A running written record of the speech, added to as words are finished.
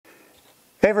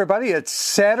Hey everybody, it's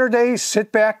Saturday,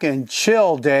 sit back and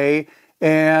chill day,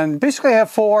 and basically I have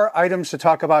 4 items to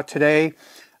talk about today.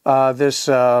 Let's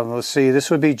see, this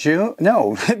would be June.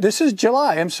 No, this is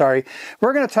July, I'm sorry.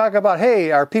 We're going to talk about, hey,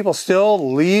 are people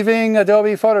still leaving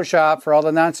Adobe Photoshop for all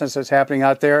the nonsense that's happening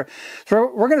out there?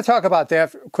 So we're going to talk about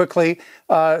that quickly.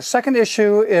 Second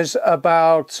issue is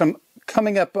about some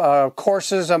coming up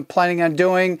courses I'm planning on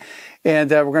doing,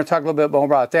 and we're going to talk a little bit more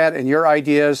about that and your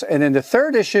ideas. And then the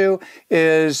third issue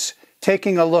is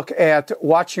taking a look at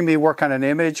watching me work on an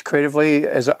image creatively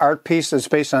as an art piece that's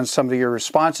based on some of your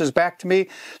responses back to me.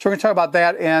 So we're going to talk about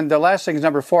that. And the last thing is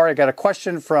number 4. I got a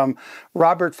question from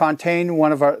Robert Fontaine,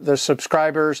 one of the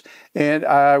subscribers, and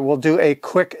I will do a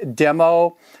quick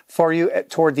demo for you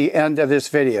toward the end of this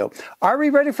video. Are we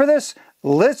ready for this?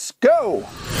 Let's go.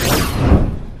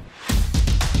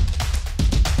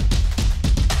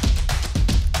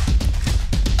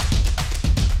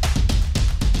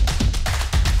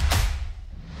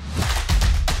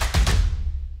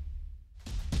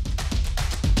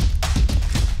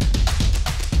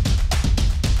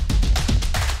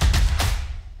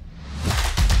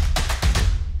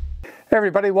 Hey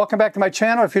everybody, welcome back to my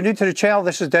channel. If you're new to the channel,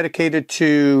 this is dedicated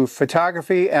to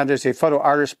photography, and as a photo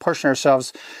artist, pushing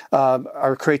ourselves,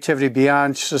 our creativity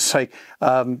beyond just like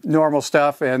normal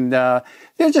stuff, and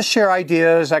just share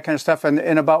ideas, that kind of stuff.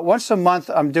 And about once a month,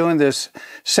 I'm doing this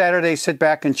Saturday sit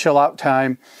back and chill out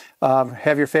time.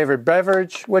 Have your favorite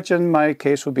beverage, which in my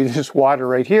case would be this water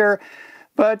right here.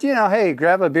 But, you know, hey,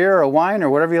 grab a beer or a wine or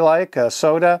whatever you like, a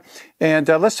soda. And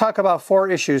let's talk about 4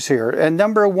 issues here. And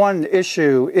number 1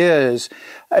 issue is,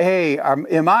 hey,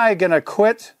 am I going to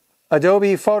quit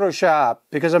Adobe Photoshop?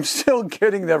 Because I'm still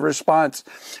getting the response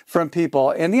from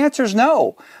people. And the answer is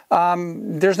no.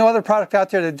 There's no other product out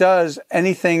there that does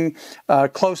anything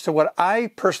close to what I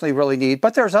personally really need.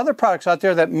 But there's other products out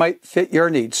there that might fit your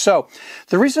needs. So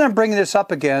the reason I'm bringing this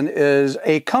up again is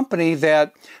a company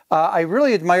that I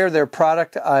really admire their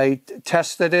product. I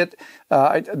tested it,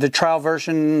 the trial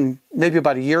version, maybe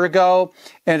about a year ago.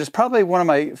 And it's probably one of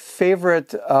my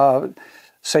favorite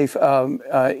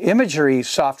imagery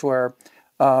software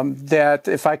that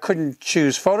if I couldn't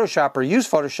choose Photoshop or use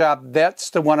Photoshop,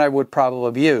 that's the one I would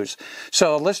probably use.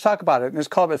 So let's talk about it. And it's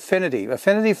called Affinity.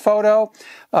 Affinity Photo,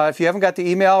 if you haven't got the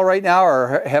email right now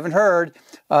or haven't heard,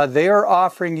 they are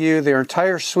offering you their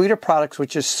entire suite of products,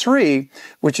 which is 3,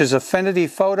 which is Affinity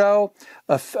Photo,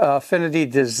 Affinity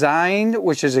Design,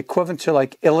 which is equivalent to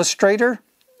like Illustrator,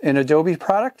 an Adobe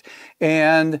product,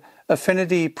 and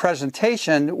Affinity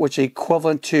Presentation, which is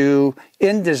equivalent to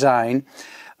InDesign.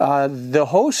 The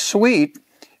whole suite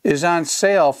is on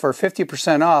sale for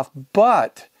 50% off,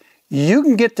 but you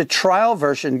can get the trial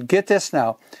version, get this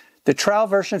now, the trial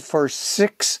version for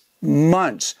 6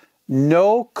 months.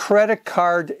 No credit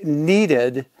card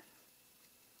needed,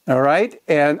 all right?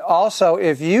 And also,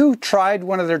 if you tried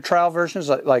one of their trial versions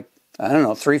like I don't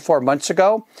know, 3-4 months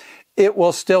ago, it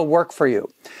will still work for you.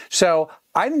 So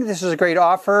I think this is a great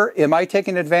offer. Am I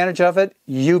taking advantage of it?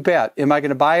 You bet. Am I going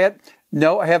to buy it?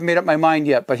 No, I haven't made up my mind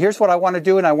yet. But here's what I want to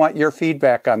do, and I want your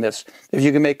feedback on this. If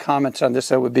you can make comments on this,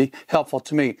 that would be helpful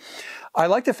to me. I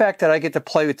like the fact that I get to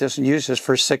play with this and use this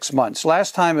for 6 months.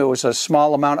 Last time it was a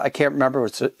small amount. I can't remember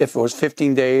if it was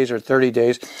 15 days or 30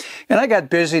 days. And I got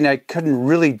busy and I couldn't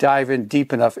really dive in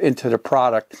deep enough into the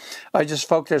product. I just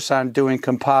focused on doing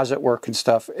composite work and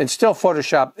stuff. And still,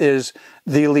 Photoshop is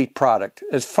the elite product.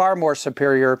 It's far more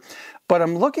superior. But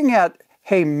I'm looking at,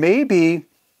 hey, maybe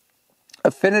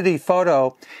Affinity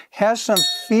Photo has some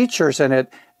features in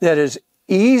it that is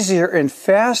easier and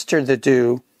faster to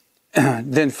do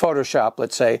than Photoshop,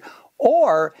 let's say,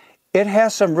 or it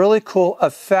has some really cool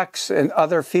effects and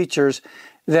other features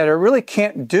that I really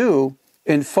can't do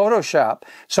in Photoshop.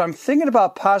 So I'm thinking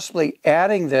about possibly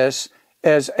adding this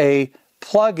as a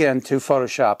plugin to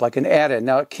Photoshop, like an add-in.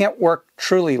 Now, it can't work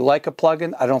truly like a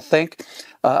plugin, I don't think.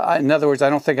 In other words, I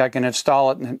don't think I can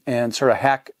install it and sort of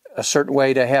hack a certain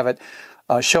way to have it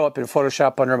show up in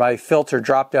Photoshop under my filter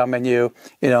drop-down menu,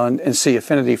 you know, and see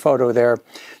Affinity Photo there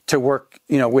to work,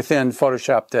 you know, within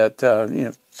Photoshop that, you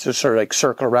know, to sort of like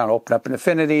circle around, open up an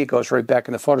Affinity, it goes right back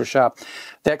into Photoshop.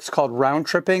 That's called round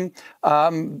tripping.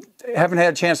 Haven't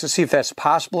had a chance to see if that's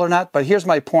possible or not, but here's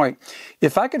my point.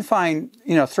 If I can find,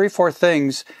 you know, 3-4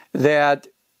 things that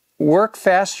work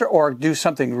faster or do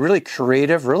something really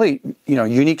creative, really, you know,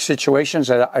 unique situations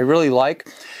that I really like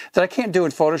that I can't do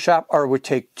in Photoshop or would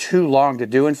take too long to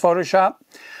do in Photoshop,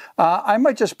 I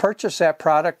might just purchase that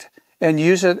product and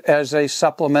use it as a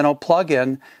supplemental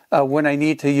plugin when I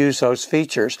need to use those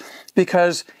features.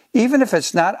 Because even if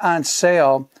it's not on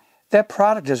sale, that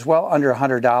product is well under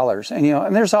 $100. And,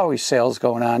 and there's always sales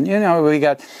going on. We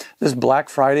got this Black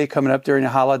Friday coming up during the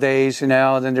holidays, and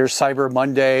then there's Cyber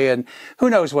Monday, and who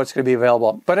knows what's going to be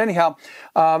available. But anyhow,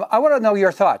 I want to know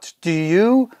your thoughts. Do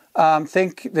you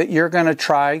think that you're going to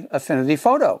try Affinity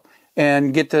Photo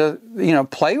and get to,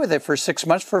 play with it for 6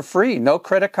 months for free? No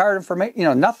credit card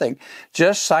information, nothing.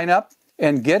 Just sign up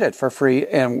and get it for free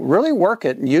and really work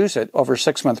it and use it over a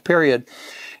 6-month period.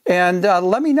 And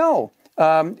let me know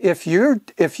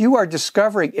if you are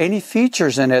discovering any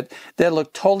features in it that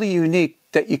look totally unique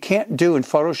that you can't do in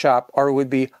Photoshop or would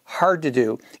be hard to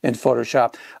do in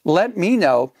Photoshop. Let me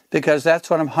know, because that's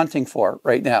what I'm hunting for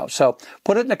right now. So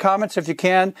put it in the comments if you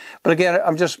can. But again,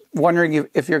 I'm just wondering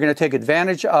if you're going to take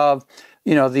advantage of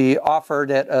the offer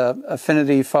that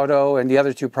Affinity Photo and the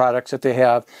other 2 products that they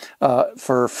have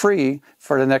for free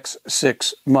for the next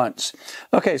 6 months.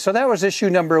 Okay, so that was issue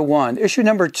number 1. Issue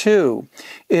number 2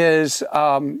 is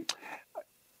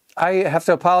I have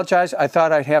to apologize. I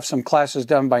thought I'd have some classes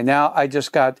done by now. I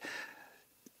just got,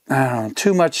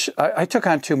 too much. I took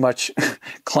on too much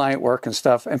client work and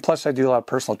stuff. And plus I do a lot of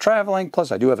personal traveling. Plus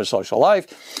I do have a social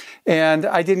life. And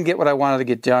I didn't get what I wanted to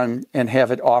get done and have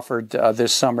it offered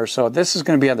this summer. So this is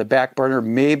going to be on the back burner.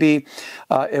 Maybe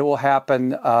it will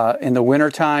happen in the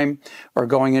wintertime or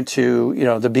going into,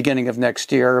 the beginning of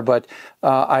next year. But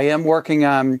I am working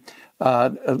on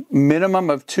a minimum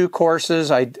of 2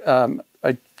 courses. I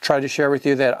try to share with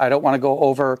you that I don't want to go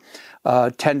over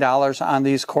 $10 on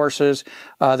these courses.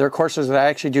 They're courses that I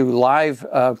actually do live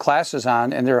classes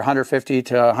on, and they're $150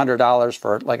 to $100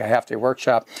 for like a half-day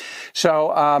workshop. So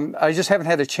I just haven't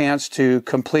had a chance to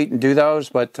complete and do those,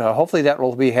 but hopefully that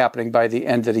will be happening by the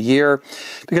end of the year,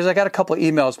 because I got a couple of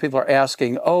emails. People are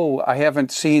asking, I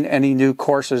haven't seen any new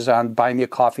courses on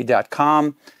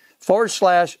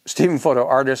buymeacoffee.com/Stephen Photo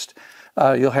Artist.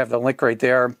 You'll have the link right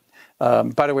there.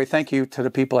 By the way, thank you to the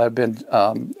people that have been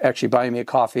actually buying me a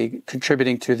coffee,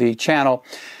 contributing to the channel,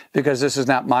 because this is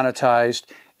not monetized.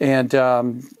 And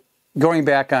going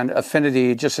back on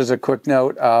Affinity, just as a quick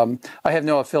note, I have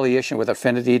no affiliation with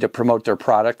Affinity to promote their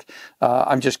product.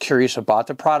 I'm just curious about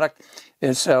the product.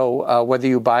 And so whether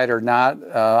you buy it or not,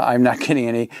 I'm not getting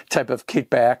any type of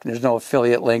kickback. There's no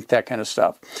affiliate link, that kind of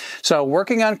stuff. So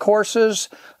working on courses.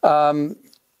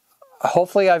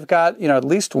 Hopefully I've got, at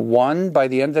least 1 by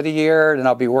the end of the year, and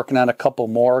I'll be working on a couple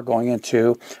more going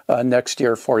into next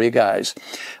year for you guys.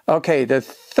 Okay, the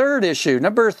third issue,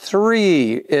 number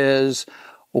 3, is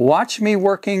watch me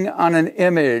working on an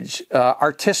image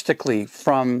artistically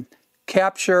from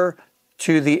capture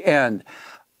to the end.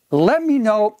 Let me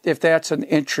know if that's an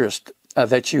interest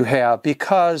that you have,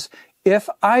 because if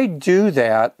I do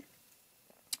that,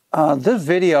 this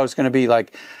video is going to be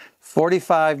like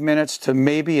 45 minutes to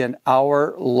maybe an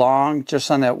hour long just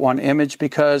on that one image,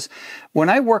 because when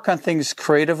I work on things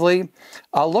creatively,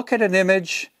 I'll look at an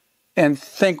image and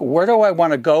think, where do I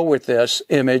want to go with this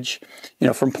image,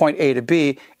 from point A to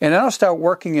B, and then I'll start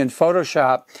working in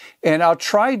Photoshop, and I'll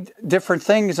try different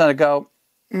things, and I go,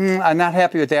 I'm not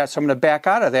happy with that, so I'm going to back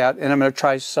out of that, and I'm going to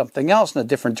try something else in a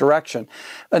different direction.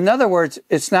 In other words,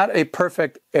 it's not a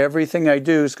perfect, everything I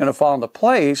do is going to fall into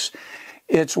place.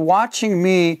 It's watching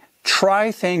me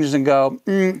try things and go,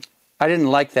 I didn't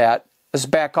like that. Let's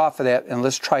back off of that and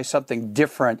let's try something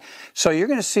different. So you're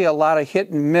going to see a lot of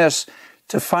hit and miss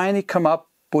to finally come up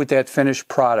with that finished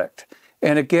product.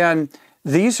 And again,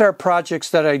 these are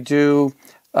projects that I do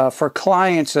for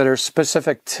clients that are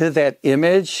specific to that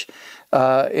image.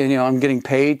 And, I'm getting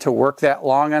paid to work that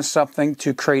long on something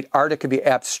to create art. It could be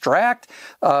abstract.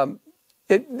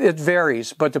 It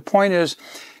varies. But the point is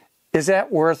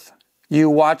that worth you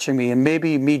watching me, and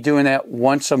maybe me doing that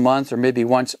once a month or maybe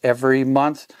once every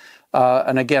month?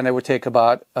 And again, it would take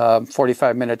about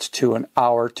 45 minutes to an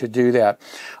hour to do that.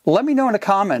 Let me know in the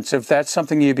comments if that's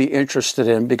something you'd be interested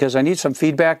in, because I need some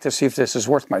feedback to see if this is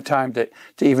worth my time to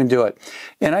even do it.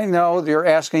 And I know you're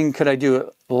asking, could I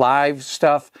do live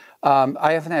stuff?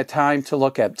 I haven't had time to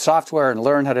look at software and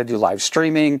learn how to do live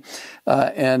streaming.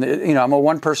 And I'm a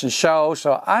one-person show,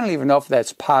 so I don't even know if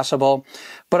that's possible.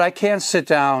 But I can sit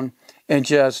down and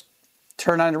just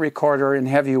turn on the recorder and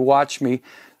have you watch me,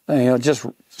 just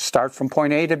start from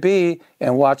point A to B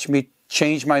and watch me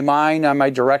change my mind on my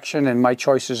direction and my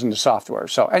choices in the software.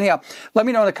 So anyhow, let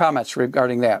me know in the comments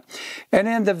regarding that. And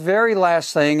then the very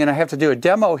last thing, and I have to do a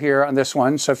demo here on this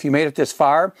one, so if you made it this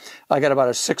far, I got about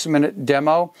a 6-minute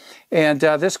demo. And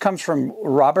this comes from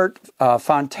Robert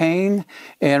Fontaine.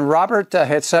 And Robert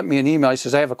had sent me an email. He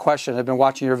says, I have a question. I've been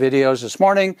watching your videos this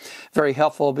morning. Very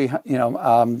helpful,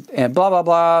 and blah, blah,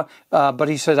 blah. But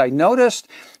he says, I noticed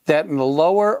that in the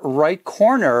lower right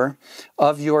corner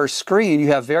of your screen, you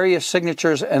have various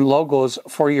signatures and logos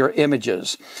for your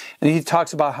images. And he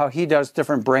talks about how he does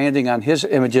different branding on his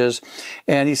images.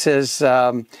 And he says,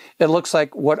 it looks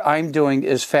like what I'm doing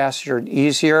is faster and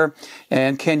easier.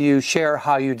 And can you share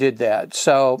how you did that?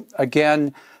 So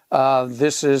again,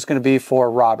 this is going to be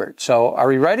for Robert. So are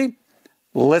we ready?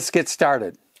 Let's get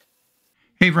started.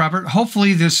 Hey, Robert,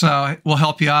 hopefully this will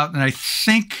help you out. And I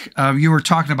think you were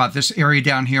talking about this area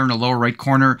down here in the lower right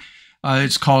corner.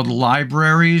 It's called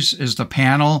Libraries is the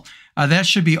panel. That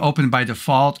should be open by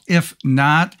default. If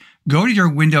not, go to your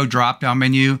window drop-down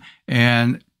menu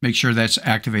and make sure that's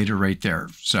activated right there.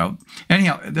 So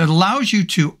anyhow, it allows you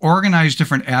to organize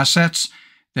different assets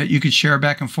that you could share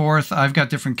back and forth. I've got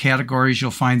different categories.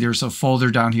 You'll find there's a folder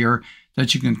down here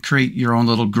that you can create your own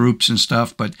little groups and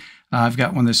stuff. But I've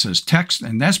got one that says text,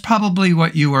 and that's probably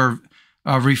what you were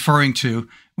referring to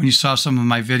when you saw some of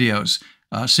my videos,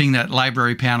 seeing that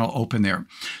library panel open there.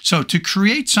 So to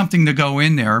create something to go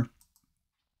in there,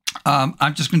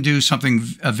 I'm just going to do something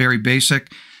very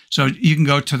basic. So you can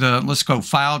go to the, let's go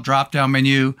File, drop-down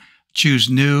menu, choose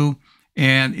New,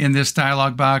 and in this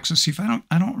dialog box, let's see if I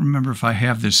don't remember if I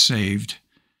have this saved.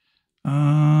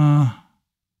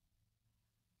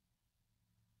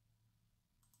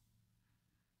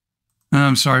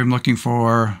 I'm sorry, I'm looking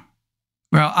for,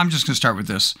 well, I'm just going to start with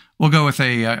this. We'll go with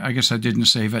I guess I didn't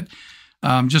save it.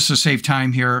 Just to save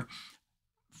time here,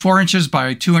 4 inches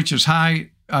by 2 inches high,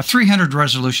 300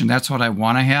 resolution. That's what I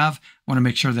want to have. I want to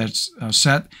make sure that's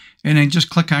set. And then just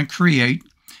click on Create.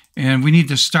 And we need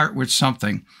to start with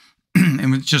something.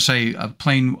 And with just a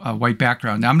plain white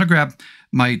background. Now I'm going to grab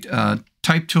my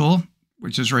type tool,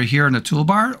 which is right here in the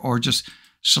toolbar, or just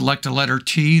select a letter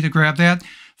T to grab that.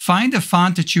 Find a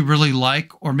font that you really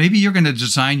like, or maybe you're going to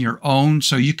design your own,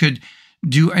 so you could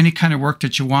do any kind of work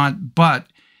that you want. But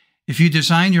if you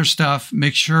design your stuff,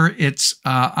 make sure it's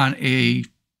on a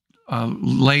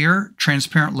layer,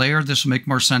 transparent layer. This will make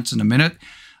more sense in a minute.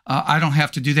 I don't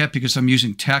have to do that because I'm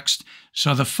using text.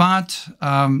 So the font,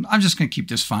 I'm just going to keep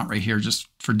this font right here just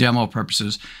for demo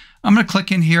purposes. I'm going to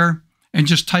click in here and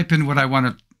just type in what I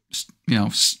want to,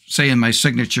 say in my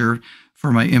signature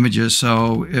for my images.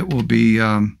 So it will be,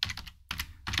 I'll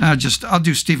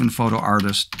do Stephen Photo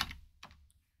Artist.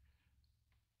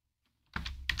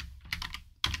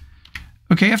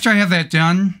 Okay, after I have that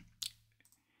done,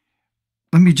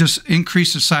 let me just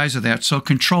increase the size of that. So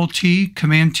Control T,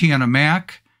 Command T on a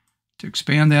Mac to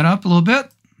expand that up a little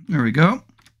bit. There we go.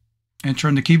 Enter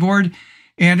on the keyboard.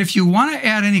 And if you want to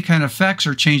add any kind of effects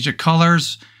or change the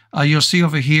colors, you'll see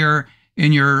over here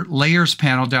in your layers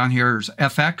panel down here is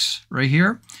FX right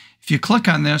here. If you click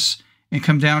on this and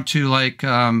come down to like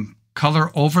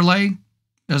color overlay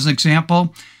as an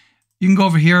example, you can go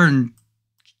over here and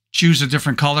choose a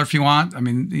different color if you want. I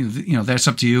mean, that's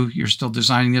up to you. You're still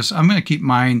designing this. I'm going to keep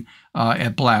mine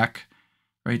at black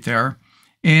right there.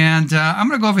 And I'm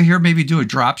going to go over here, maybe do a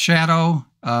drop shadow.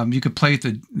 You could play at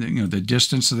the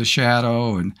distance of the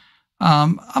shadow, and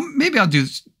maybe I'll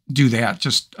do that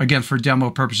just again for demo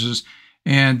purposes,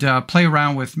 and play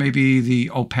around with maybe the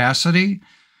opacity.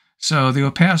 So the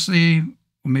opacity,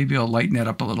 maybe I'll lighten that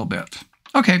up a little bit.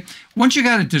 Okay, once you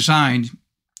got it designed,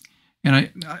 and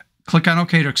I click on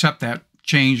OK to accept that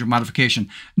change or modification.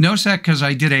 Notice that because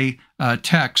I did a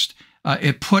text,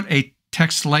 it put a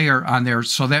text layer on there.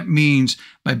 So that means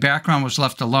my background was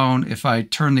left alone. If I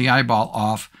turn the eyeball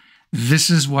off, this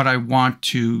is what I want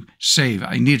to save.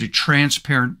 I need a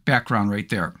transparent background right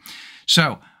there.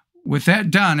 So with that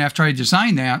done, after I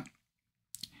design that,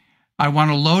 I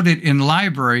want to load it in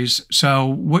libraries. So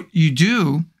what you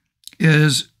do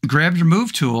is grab your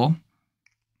Move tool,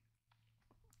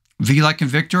 V like in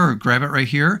Victor, or grab it right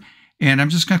here. And I'm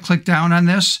just going to click down on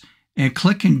this and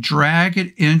click and drag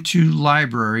it into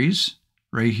libraries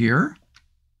right here.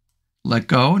 Let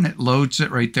go, and it loads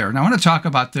it right there. Now I want to talk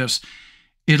about this.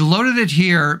 It loaded it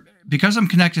here because I'm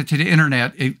connected to the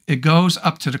internet. It goes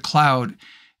up to the cloud,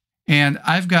 and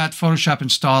I've got Photoshop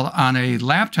installed on a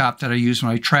laptop that I use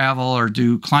when I travel or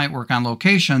do client work on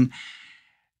location.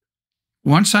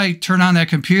 Once I turn on that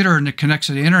computer and it connects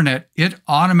to the internet, it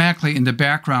automatically in the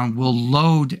background will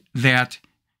load that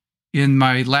in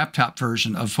my laptop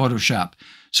version of Photoshop.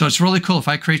 So it's really cool. If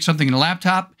I create something in a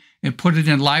laptop and put it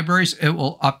in libraries, it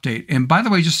will update. And by the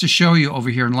way, just to show you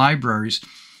over here in libraries,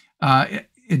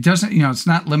 it doesn't, it's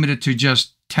not limited to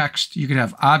just text. You can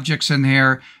have objects in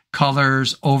there,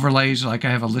 colors, overlays. Like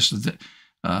I have a list of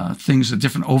things, the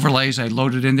different overlays I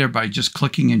loaded in there by just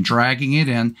clicking and dragging it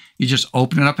in. You just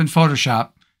open it up in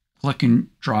Photoshop, click and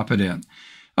drop it in.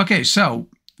 Okay, so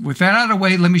with that out of the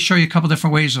way, let me show you a couple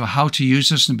different ways of how to use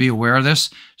this and be aware of this.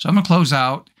 So I'm going to close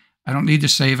out. I don't need to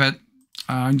save it.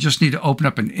 I just need to open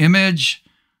up an image.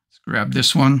 Let's grab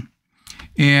this one.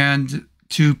 And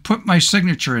to put my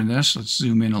signature in this, let's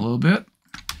zoom in a little bit.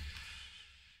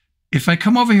 If I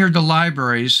come over here to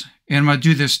libraries, and I'm going to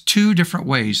do this two different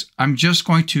ways. I'm just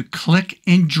going to click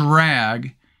and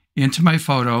drag into my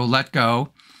photo, let go,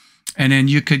 and then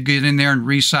you could get in there and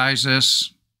resize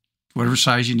this, whatever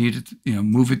size you need it,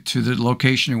 move it to the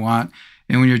location you want.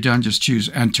 And when you're done, just choose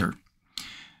enter.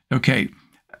 Okay.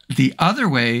 The other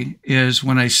way is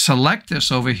when I select this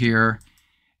over here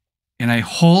and I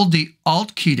hold the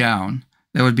Alt key down,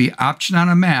 that would be Option on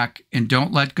a Mac, and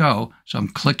don't let go. So I'm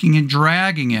clicking and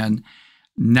dragging in.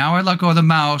 Now I let go of the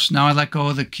mouse. Now I let go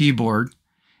of the keyboard.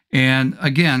 And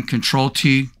again, Control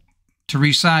T to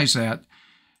resize that.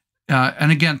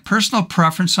 And again, personal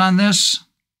preference on this.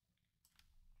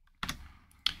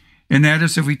 And that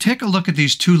is, if we take a look at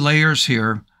these two layers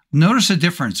here, notice a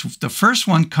difference. The first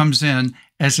one comes in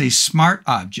as a smart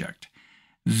object.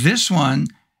 This one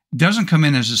doesn't come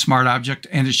in as a smart object,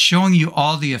 and it's showing you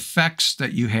all the effects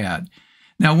that you had.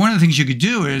 Now, one of the things you could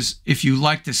do is, if you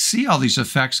like to see all these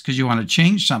effects because you want to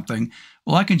change something,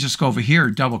 well, I can just go over here,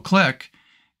 double click,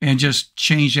 and just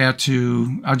change that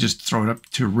to, I'll just throw it up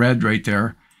to red right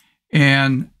there.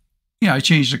 And I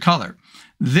changed the color.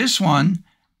 This one,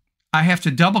 I have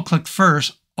to double click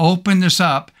first, open this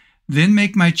up, then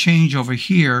make my change over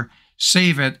here,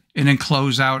 save it, and then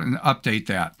close out and update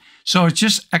that. So it's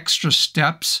just extra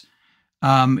steps.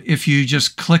 If you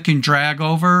just click and drag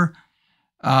over,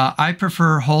 I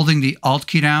prefer holding the Alt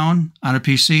key down on a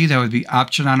PC. That would be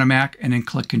Option on a Mac, and then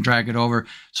click and drag it over.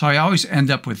 So I always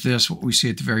end up with this, what we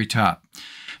see at the very top.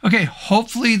 Okay,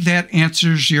 hopefully that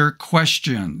answers your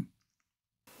question.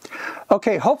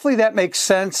 Okay, hopefully that makes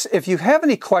sense. If you have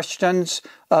any questions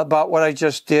about what I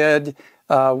just did,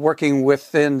 working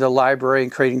within the library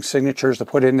and creating signatures to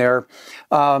put in there,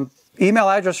 email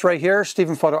address right here,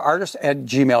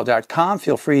 stephenphotoartist@gmail.com.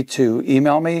 Feel free to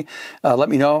email me. Let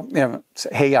me know,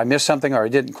 hey, I missed something or I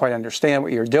didn't quite understand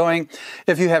what you're doing.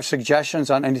 If you have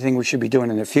suggestions on anything we should be doing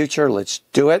in the future, let's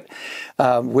do it.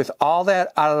 With all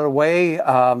that out of the way,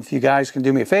 if you guys can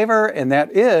do me a favor, and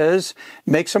that is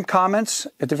make some comments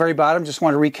at the very bottom. Just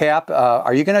want to recap.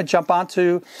 Are you going to jump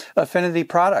onto Affinity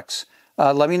products?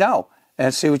 Let me know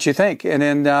and see what you think. And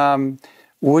then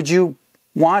would you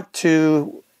want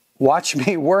to watch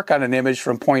me work on an image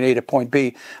from point A to point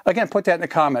B? Again, put that in the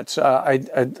comments.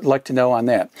 I'd like to know on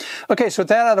that. Okay, so with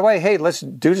that out of the way, hey, let's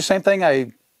do the same thing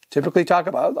I typically talk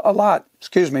about a lot.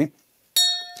 Excuse me.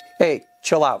 Hey,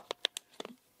 chill out.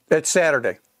 It's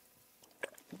Saturday.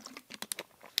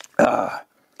 And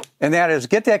that is,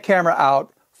 get that camera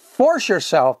out. Force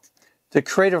yourself to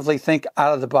creatively think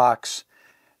out of the box.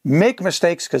 Make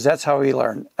mistakes, because that's how we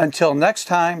learn. Until next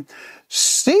time,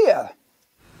 see ya.